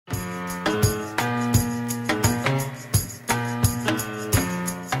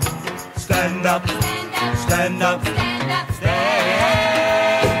stand up, stand up, stand.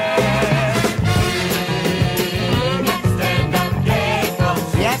 Stand up,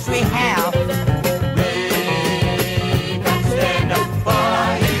 Negroes. Yes, we have. Stand up for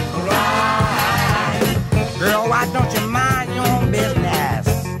equal rights. Girl, why don't you mind your own business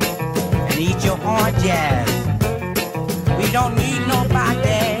and eat your oranges? We don't need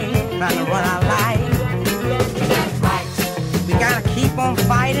nobody trying to run our life. We got rights. We gotta keep on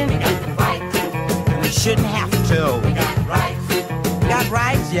fighting. We got to fight. We shouldn't have to. We got rights. We got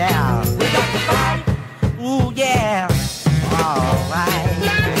rights, yeah. We got to fight. Ooh, yeah. All right.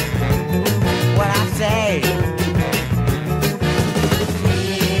 What I say?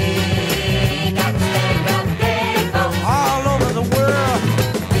 We got to stand up, Negroes. All over the world.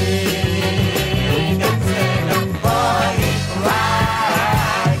 We got to stand up for equal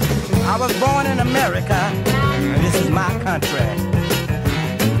rights. I was born in America, and this is my country.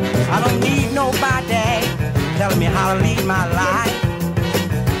 I don't need nobody telling me how to lead my life.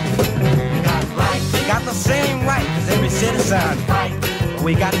 We got rights. We got the same rights as every citizen. Fight.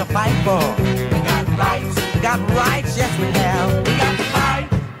 We got to fight for. We got rights. We got rights, yes we have. We got to fight.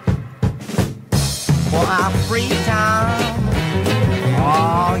 For our free time.